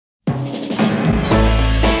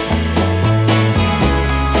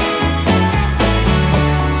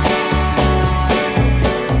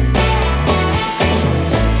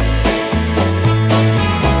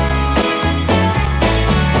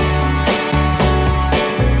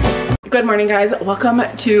Good morning, guys. Welcome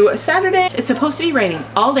to Saturday. It's supposed to be raining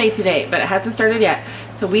all day today, but it hasn't started yet.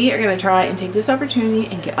 So we are gonna try and take this opportunity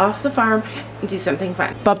and get off the farm and do something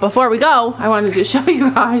fun. But before we go, I wanted to show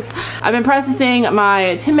you guys, I've been processing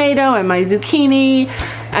my tomato and my zucchini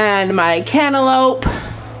and my cantaloupe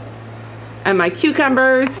and my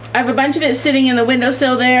cucumbers. I have a bunch of it sitting in the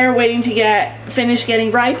windowsill there waiting to finish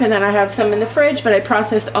getting ripe, and then I have some in the fridge, but I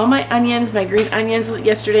processed all my onions, my green onions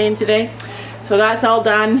yesterday and today. So that's all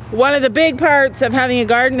done. One of the big parts of having a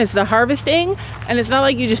garden is the harvesting, and it's not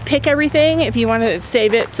like you just pick everything. If you want to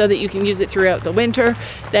save it so that you can use it throughout the winter,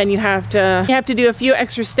 then you have to do a few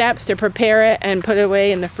extra steps to prepare it and put it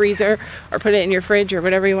away in the freezer or put it in your fridge or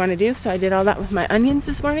whatever you want to do. So I did all that with my onions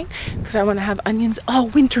this morning because I want to have onions all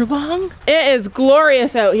winter long. It is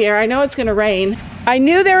glorious out here. I know it's going to rain. I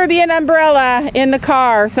knew there would be an umbrella in the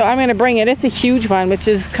car, so I'm going to bring it. It's a huge one, which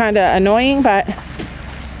is kind of annoying, but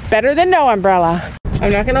better than no umbrella.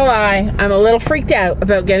 I'm not gonna lie, I'm a little freaked out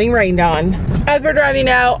about getting rained on. As we're driving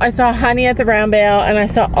out, I saw Honey at the round bale and I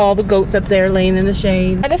saw all the goats up there laying in the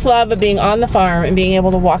shade. I just love being on the farm and being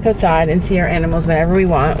able to walk outside and see our animals whenever we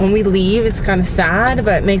want. When we leave, it's kind of sad,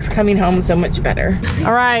 but it makes coming home so much better.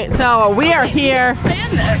 All right, so we are here.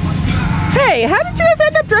 Hey, how did you guys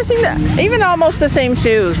end up dressing even almost the same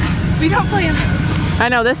shoes? We don't plan this. I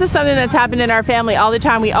know, this is something that's happened in our family all the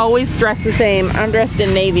time. We always dress the same. I'm dressed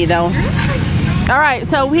in navy though. All right,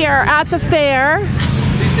 so we are at the fair.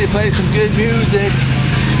 At least they play some good music.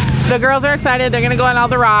 The girls are excited. They're gonna go on all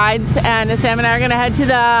the rides, and Sam and I are gonna head to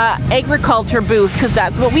the agriculture booth because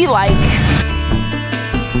that's what we like.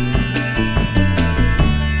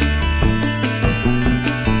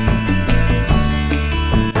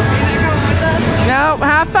 No,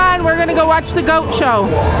 have fun. We're gonna go watch the goat show.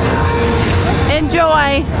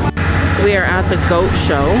 Enjoy. We are at the goat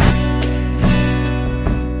show.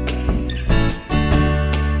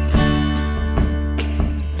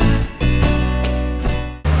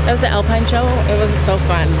 That was the Alpine show. It was so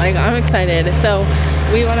fun. Like, I'm excited. So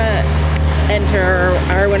we want to enter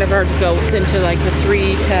one of our goats into like the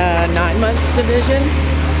 3 to 9 month division.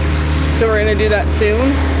 So we're gonna do that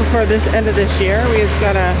soon before this end of this year. We just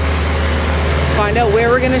gotta find out where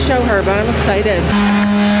we're gonna show her, but I'm excited.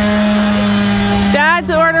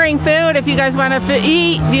 Dad's ordering food if you guys want to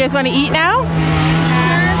eat. Do you guys want to eat now?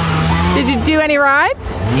 Sure. Did you do any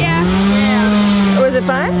rides? Yeah. Was it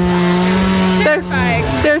fun?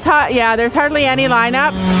 There's hardly any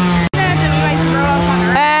lineup.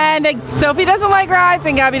 And Sophie doesn't like rides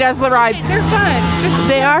and Gabby does the rides. Okay, they're fun.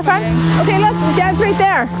 They are fun? Okay, look, Dad's right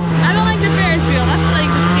there. I don't like the Ferris wheel. That's like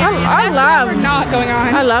the scariest. We're not going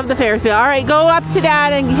on. I love the Ferris wheel. All right, go up to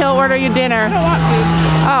Dad and he'll order you dinner. I don't want food.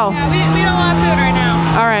 Oh. Yeah, we don't want food right now.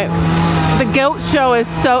 All right. The goat show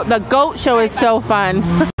is so fun.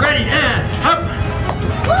 Ready and up.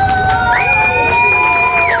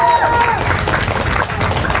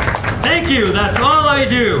 Thank you. That's all I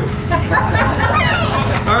do.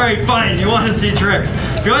 All right, fine. You want to see tricks?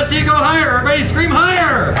 If you want to see it go higher, everybody scream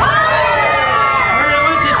higher. Higher! When I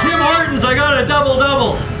went to Tim Hortons, I got a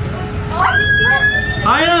double-double.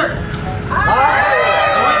 Higher!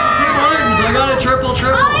 Higher! I went to Tim Hortons, I got a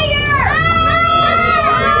triple-triple.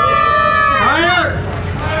 Higher!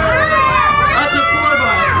 That's a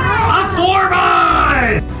 4x. A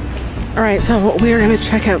 4x! All right, so we're gonna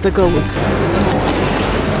check out the goats.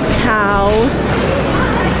 Cows.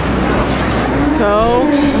 So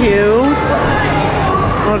cute.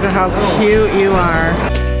 Look at how cute you are.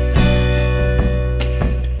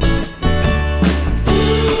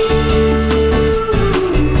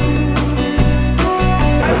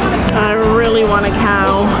 I really want a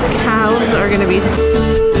cow. Cows are gonna be...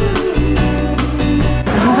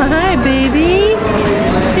 Hi, baby.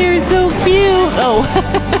 You're so cute. Oh,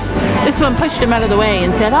 this one pushed him out of the way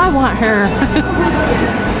and said, I want her.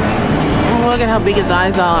 Look at how big his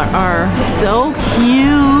eyes are. So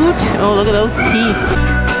cute. Oh, look at those teeth.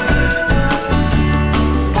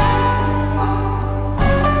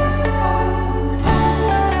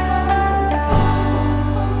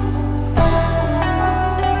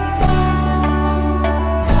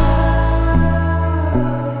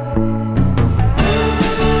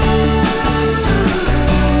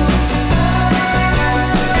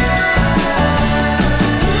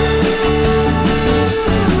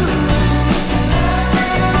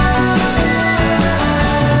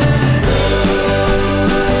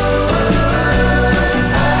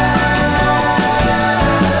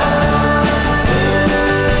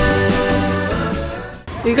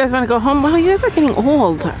 You guys want to go home? Well, you guys are getting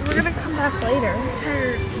old. We're gonna come back later.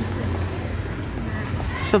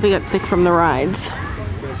 Sophie got sick from the rides.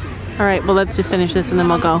 All right, well, let's just finish this and then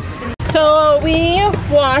we'll go. So we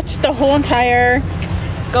watched the whole entire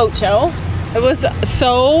goat show. It was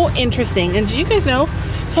so interesting. And did you guys know?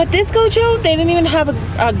 So at this goat show, they didn't even have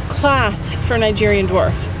a class for Nigerian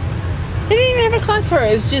dwarf. They didn't even have a class for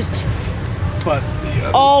it. It was just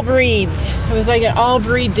all breeds. It was like an all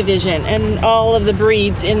breed division, and all of the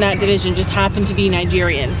breeds in that division just happened to be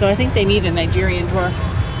Nigerian. So I think they need a Nigerian dwarf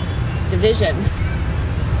division.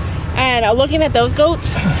 And looking at those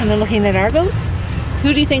goats and then looking at our goats,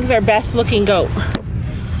 who do you think is our best looking goat?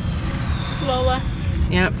 Lola.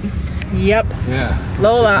 Yep. Yeah.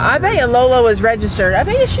 Lola. I bet you Lola was registered. I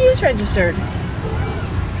bet you she is registered.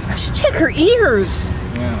 I should check her ears.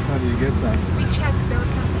 Yeah, how do you get that? We checked, there was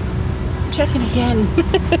something. Checking again.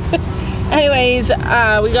 Anyways,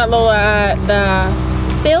 we got Lola at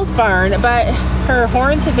the sales barn, but her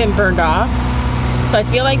horns have been burned off. So I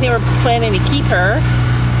feel like they were planning to keep her.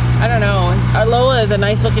 I don't know. Lola is a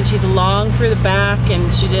nice looking, she's long through the back,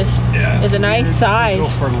 and she just is a nice size. Go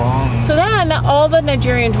for long. So then all the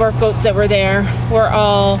Nigerian dwarf goats that were there were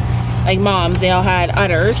all like moms. They all had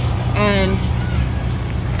udders, and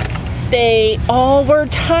they all were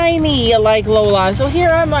tiny like Lola. So here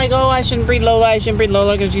I'm like, oh, I shouldn't breed Lola,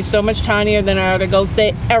 because she's so much tinier than our other goats.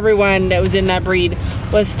 Everyone that was in that breed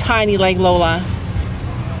was tiny like Lola.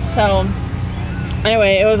 So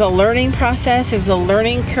anyway, it was a learning process. It was a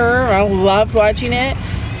learning curve. I loved watching it,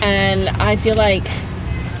 and I feel like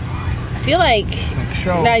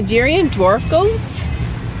Nigerian dwarf goats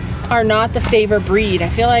are not the favorite breed. I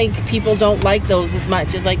feel like people don't like those as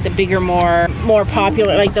much as like the bigger, more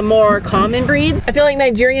popular, like the more common breeds. I feel like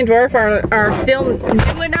Nigerian dwarf are still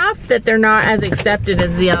new enough that they're not as accepted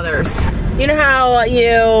as the others. You know how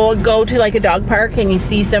you go to like a dog park and you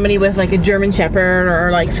see somebody with like a German Shepherd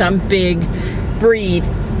or like some big breed,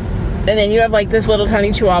 and then you have like this little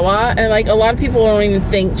tiny Chihuahua, and like a lot of people don't even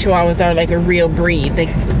think Chihuahuas are like a real breed.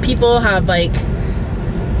 Like people have like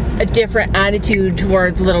a different attitude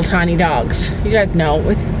towards little tiny dogs. You guys know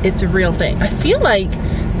it's a real thing. I feel like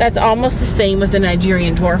that's almost the same with the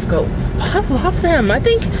Nigerian dwarf goat. I love them. I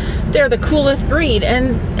think they're the coolest breed,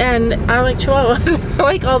 and I like Chihuahuas. I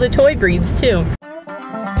like all the toy breeds too.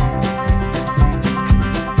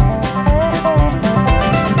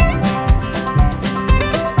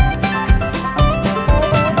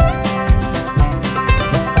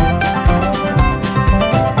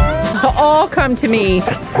 All come to me.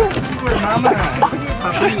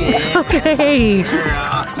 Okay.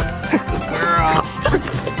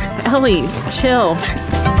 Ellie, chill.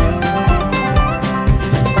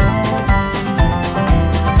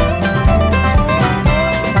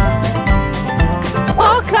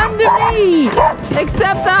 All come to me,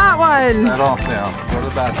 except that one. That off now. Go to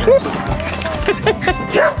the bathroom.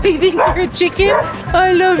 You think you're a chicken?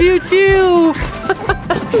 I love you too.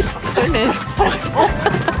 Goodness.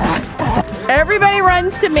 Everybody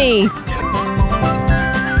runs to me.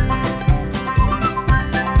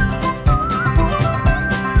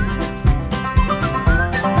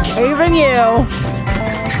 Even you.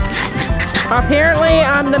 Apparently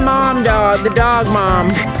I'm the mom dog, the dog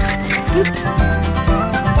mom.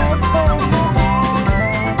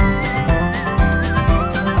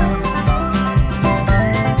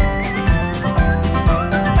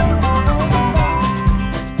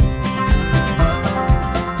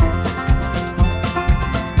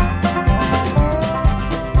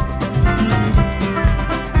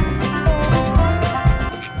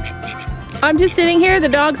 I'm just sitting here, the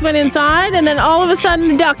dogs went inside, and then all of a sudden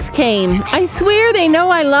the ducks came. I swear they know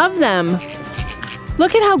I love them.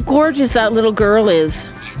 Look at how gorgeous that little girl is.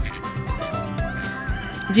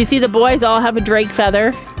 Do you see the boys all have a drake feather?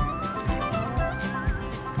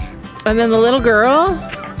 And then the little girl,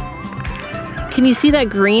 can you see that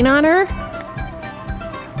green on her?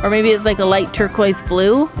 Or maybe it's like a light turquoise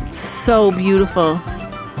blue. It's so beautiful.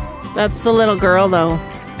 That's the little girl though.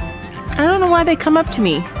 I don't know why they come up to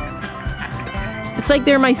me. It's like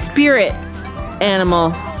they're my spirit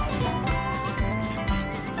animal.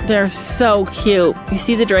 They're so cute. You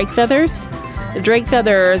see the drake feathers? The drake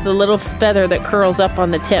feather is a little feather that curls up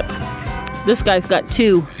on the tip. This guy's got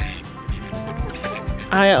two.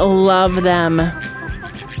 I love them.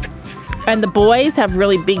 And the boys have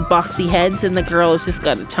really big boxy heads, and the girl has just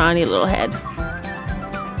got a tiny little head.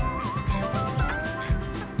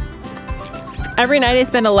 Every night I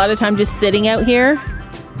spend a lot of time just sitting out here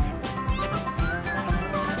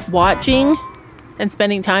watching and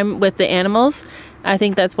spending time with the animals. I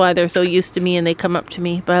think that's why they're so used to me and they come up to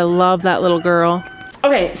me. But I love that little girl.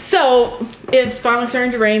 Okay, so it's finally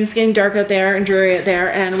starting to rain. It's getting dark out there and dreary out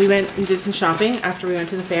there, and we went and did some shopping after we went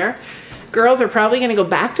to the fair. Girls are probably gonna go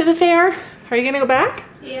back to the fair. Are you gonna go back?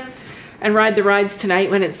 Yeah. and ride the rides tonight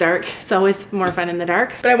when it's dark. It's always more fun in the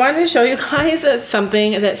dark. But I wanted to show you guys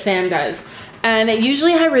something that Sam does. And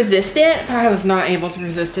usually I resist it, but I was not able to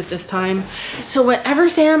resist it this time. So whenever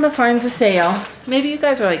Sam finds a sale, maybe you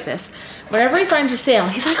guys are like this, whenever he finds a sale,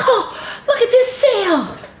 he's like, oh, look at this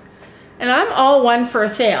sale. And I'm all one for a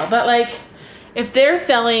sale, but like, if they're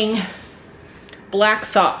selling black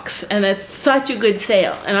socks and it's such a good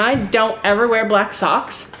sale, and I don't ever wear black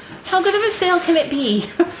socks, how good of a sale can it be?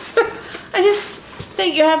 I just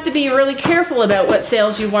think you have to be really careful about what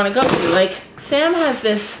sales you want to go to. Like, Sam has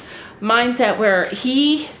this mindset where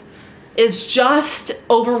he is just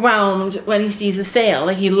overwhelmed when he sees a sale.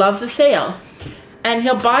 Like, he loves a sale. And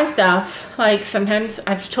he'll buy stuff, like sometimes,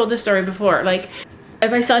 I've told this story before, like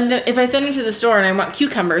if I send him to the store and I want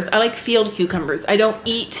cucumbers, I like field cucumbers. I don't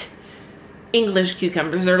eat English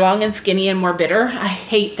cucumbers. They're long and skinny and more bitter. I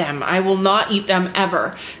hate them. I will not eat them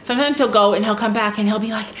ever. Sometimes he'll go and he'll come back and he'll be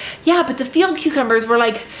like, yeah, but the field cucumbers were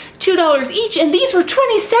like $2 each and these were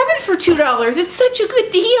 27 for $2. It's such a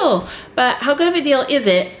good deal. But how good of a deal is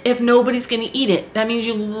it if nobody's gonna eat it? That means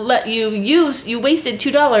you wasted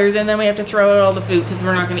 $2 and then we have to throw out all the food because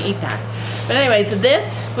we're not gonna eat that. But anyway, so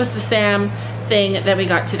this was the Sam thing that we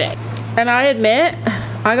got today. And I admit,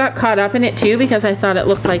 I got caught up in it too because I thought it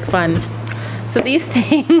looked like fun. So these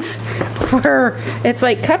things were, it's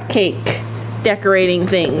like cupcake decorating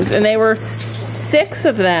things, and they were 6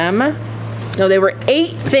 of them. No, they were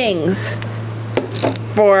 8 things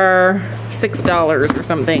for $6 or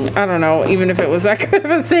something. I don't know, even if it was that good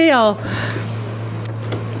of a sale.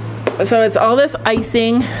 So it's all this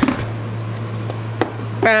icing,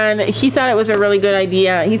 and he thought it was a really good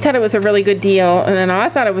idea. He thought it was a really good deal, and then I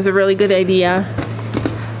thought it was a really good idea.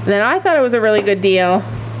 And then I thought it was a really good deal.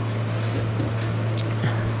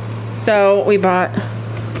 So we bought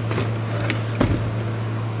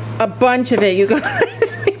a bunch of it, you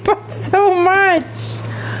guys. We bought so much.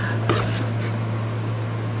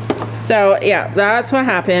 So yeah, that's what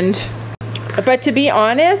happened. But to be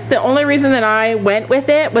honest, the only reason that I went with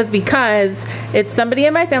it was because it's somebody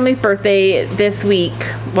in my family's birthday this week.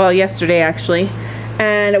 Well, yesterday actually.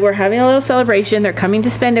 And we're having a little celebration. They're coming to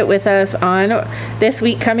spend it with us on this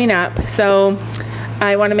week coming up. So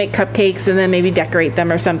I want to make cupcakes and then maybe decorate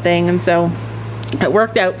them or something, and so it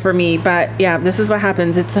worked out for me. But yeah, this is what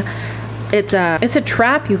happens. It's a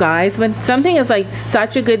trap, you guys. When something is like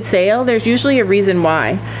such a good sale, there's usually a reason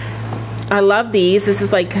why. I love these. This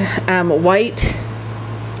is like white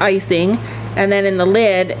icing, and then in the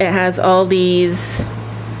lid it has all these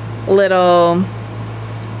little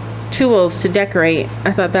tools to decorate.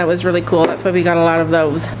 I thought that was really cool. That's why we got a lot of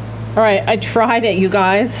those. All right, I tried it, you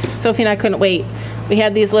guys. Sophie and I couldn't wait. We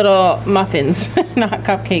had these little muffins, not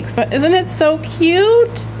cupcakes, but isn't it so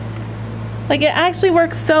cute? Like, it actually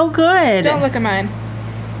works so good. Don't look at mine.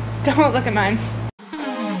 Don't look at mine.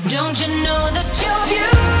 Don't you know that you're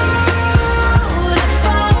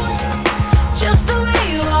beautiful, just the way